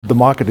The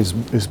market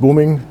is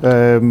booming.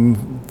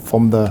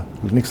 From the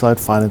lending side,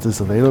 finance is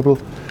available.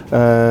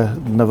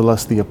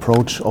 Nevertheless, the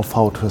approach of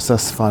how to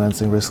assess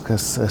financing risk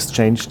has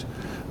changed.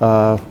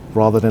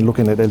 Rather than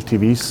looking at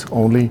LTVs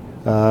only,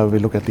 we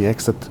look at the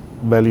exit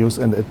values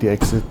and at the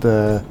exit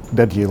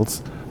debt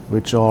yields,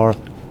 which are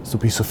to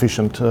be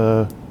sufficient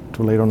to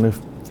later on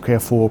care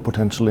for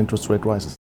potential interest rate rises.